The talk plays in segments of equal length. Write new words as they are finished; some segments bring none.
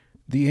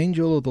The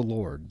angel of the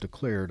Lord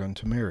declared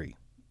unto Mary,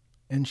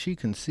 and she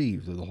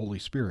conceived of the Holy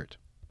Spirit.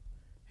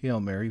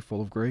 Hail Mary,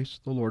 full of grace,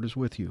 the Lord is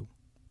with you.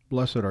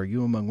 Blessed are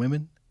you among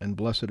women, and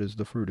blessed is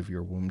the fruit of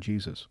your womb,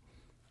 Jesus.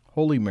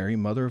 Holy Mary,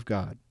 Mother of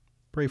God,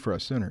 pray for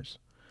us sinners,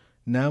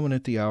 now and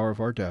at the hour of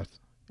our death.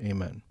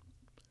 Amen.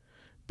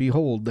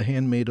 Behold, the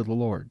handmaid of the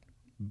Lord,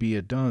 be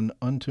it done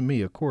unto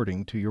me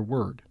according to your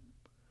word.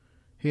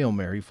 Hail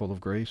Mary, full of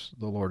grace,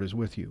 the Lord is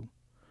with you.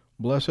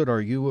 Blessed are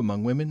you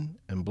among women,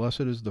 and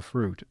blessed is the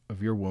fruit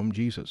of your womb,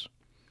 Jesus.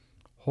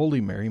 Holy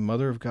Mary,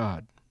 Mother of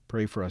God,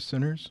 pray for us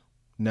sinners,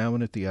 now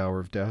and at the hour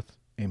of death.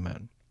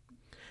 Amen.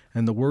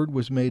 And the Word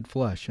was made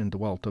flesh and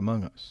dwelt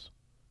among us.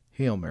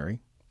 Hail Mary,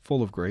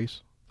 full of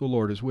grace, the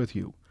Lord is with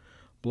you.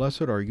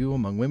 Blessed are you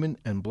among women,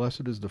 and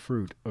blessed is the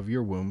fruit of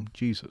your womb,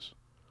 Jesus.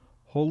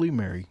 Holy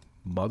Mary,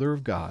 Mother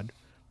of God,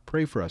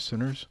 pray for us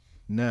sinners,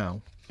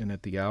 now and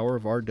at the hour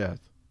of our death.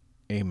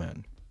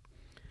 Amen.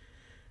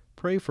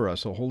 Pray for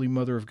us, O Holy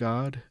Mother of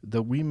God,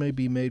 that we may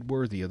be made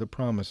worthy of the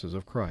promises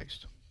of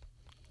Christ.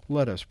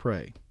 Let us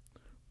pray.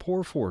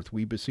 Pour forth,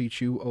 we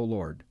beseech you, O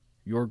Lord,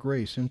 your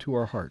grace into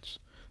our hearts,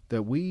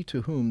 that we,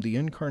 to whom the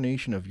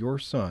incarnation of your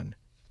Son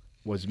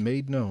was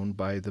made known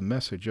by the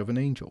message of an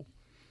angel,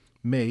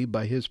 may,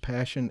 by his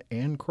passion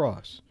and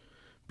cross,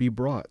 be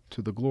brought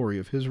to the glory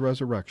of his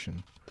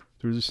resurrection,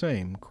 through the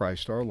same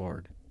Christ our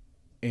Lord.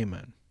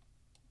 Amen.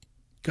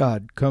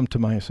 God, come to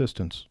my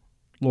assistance.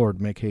 Lord,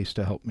 make haste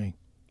to help me.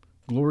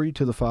 Glory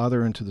to the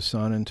Father, and to the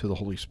Son, and to the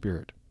Holy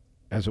Spirit,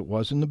 as it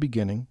was in the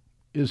beginning,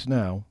 is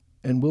now,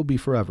 and will be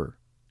forever.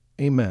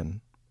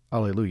 Amen.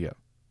 Alleluia.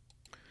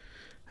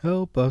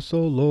 Help us,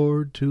 O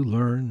Lord, to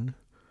learn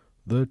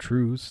the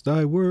truths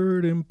thy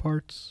word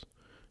imparts,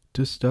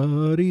 to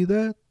study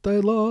that thy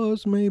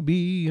laws may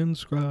be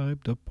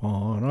inscribed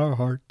upon our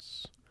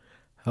hearts.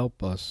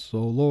 Help us,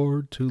 O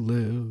Lord, to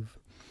live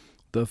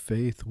the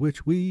faith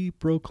which we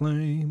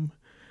proclaim,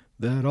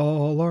 that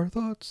all our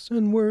thoughts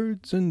and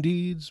words and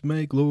deeds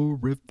may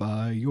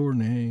glorify your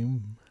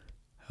name.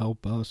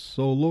 Help us,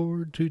 O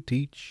Lord, to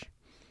teach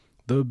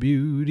the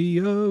beauty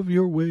of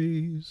your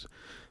ways,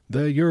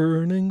 that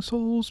yearning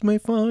souls may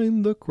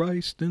find the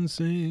Christ and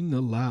sing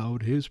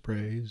aloud his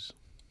praise.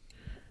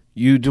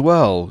 You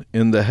dwell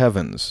in the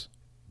heavens.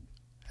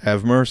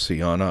 Have mercy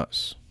on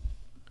us.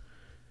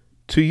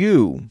 To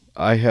you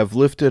I have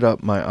lifted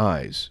up my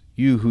eyes,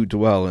 you who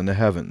dwell in the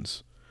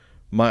heavens.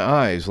 My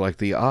eyes like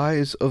the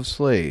eyes of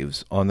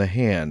slaves on the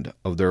hand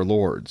of their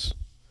lords,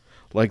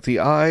 like the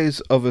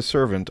eyes of a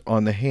servant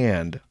on the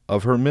hand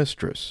of her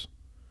mistress.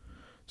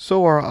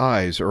 So our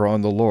eyes are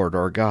on the Lord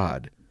our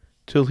God,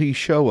 till he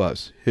show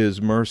us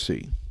his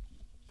mercy.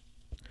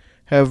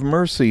 Have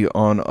mercy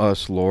on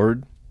us,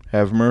 Lord,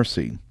 have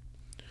mercy.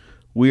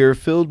 We are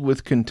filled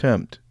with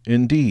contempt.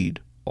 Indeed,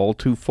 all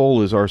too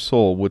full is our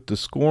soul with the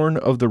scorn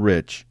of the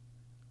rich,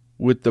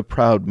 with the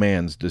proud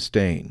man's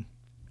disdain.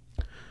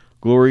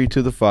 Glory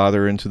to the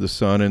Father, and to the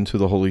Son, and to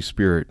the Holy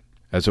Spirit,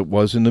 as it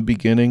was in the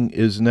beginning,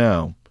 is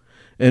now,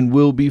 and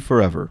will be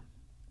forever.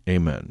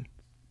 Amen.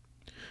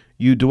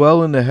 You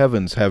dwell in the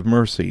heavens, have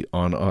mercy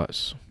on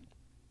us.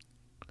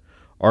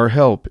 Our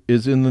help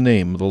is in the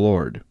name of the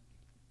Lord.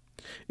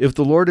 If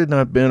the Lord had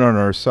not been on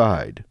our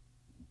side,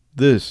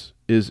 this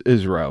is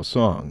Israel's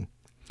song.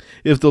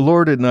 If the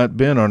Lord had not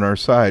been on our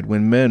side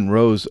when men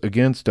rose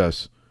against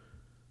us,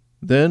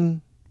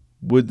 then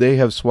would they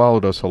have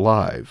swallowed us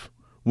alive,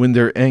 when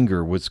their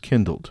anger was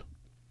kindled.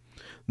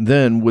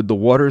 Then would the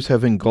waters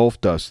have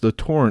engulfed us, the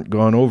torrent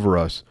gone over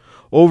us.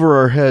 Over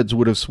our heads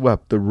would have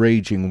swept the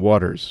raging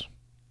waters.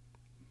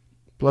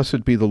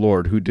 Blessed be the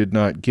Lord, who did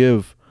not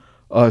give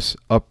us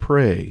a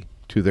prey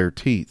to their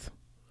teeth.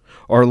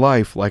 Our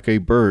life, like a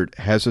bird,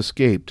 has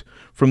escaped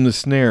from the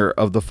snare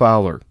of the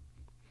fowler.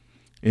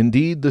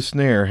 Indeed, the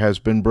snare has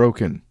been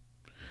broken,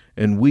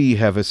 and we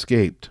have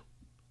escaped.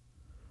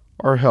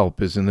 Our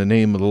help is in the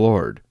name of the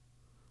Lord,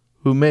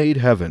 who made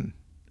heaven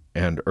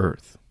and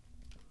earth.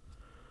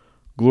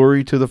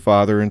 Glory to the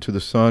Father, and to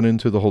the Son, and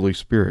to the Holy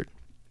Spirit,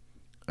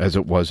 as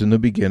it was in the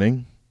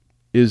beginning,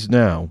 is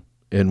now,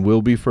 and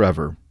will be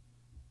forever.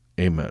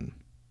 Amen.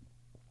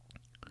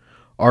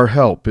 Our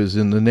help is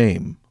in the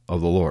name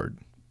of the Lord.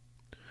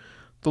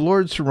 The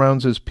Lord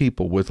surrounds his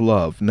people with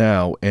love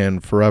now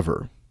and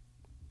forever.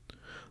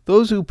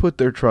 Those who put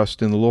their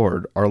trust in the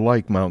Lord are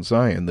like Mount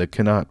Zion that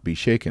cannot be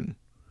shaken,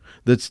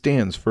 that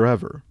stands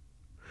forever.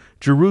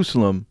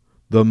 Jerusalem,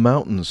 the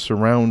mountains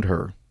surround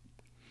her.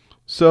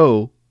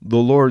 So the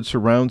Lord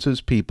surrounds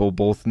his people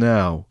both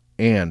now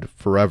and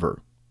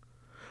forever.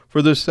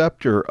 For the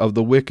scepter of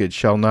the wicked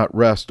shall not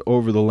rest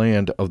over the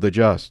land of the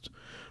just,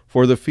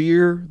 for the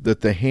fear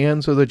that the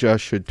hands of the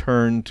just should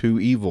turn to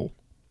evil.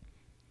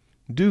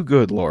 Do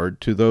good,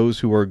 Lord, to those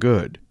who are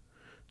good,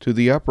 to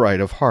the upright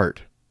of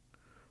heart.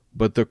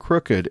 But the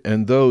crooked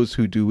and those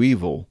who do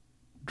evil,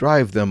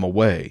 drive them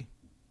away.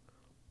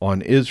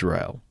 On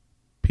Israel,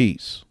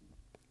 peace.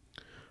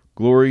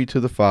 Glory to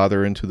the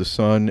Father, and to the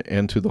Son,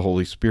 and to the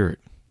Holy Spirit,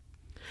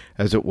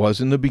 as it was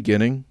in the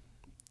beginning,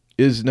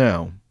 is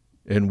now,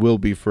 and will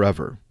be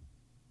forever.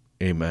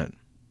 Amen.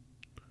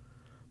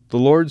 The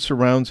Lord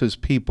surrounds his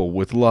people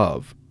with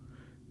love,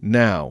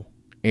 now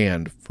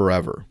and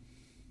forever.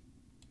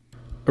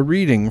 A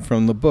reading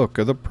from the book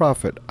of the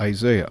prophet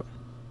Isaiah.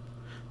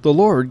 The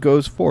Lord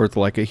goes forth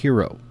like a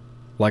hero.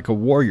 Like a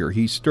warrior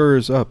he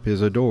stirs up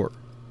his ardor.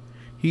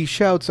 He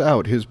shouts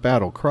out his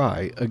battle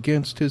cry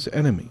against his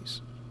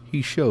enemies.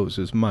 He shows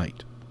his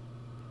might.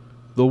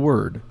 The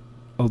word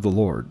of the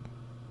Lord.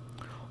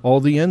 All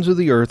the ends of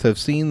the earth have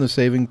seen the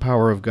saving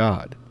power of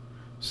God.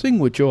 Sing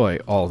with joy,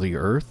 all the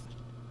earth.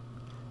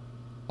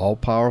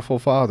 All-powerful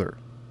Father,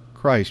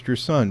 Christ your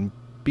Son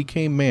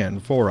became man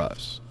for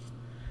us,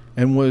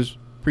 and was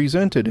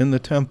presented in the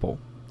temple.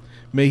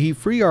 May he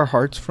free our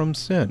hearts from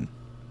sin,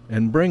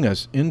 and bring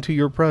us into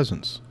your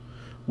presence.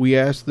 We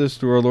ask this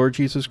through our Lord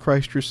Jesus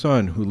Christ, your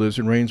Son, who lives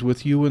and reigns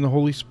with you in the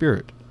Holy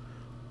Spirit,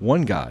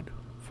 one God,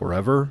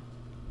 forever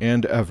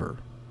and ever.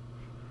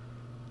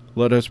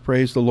 Let us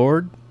praise the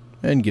Lord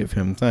and give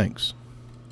him thanks.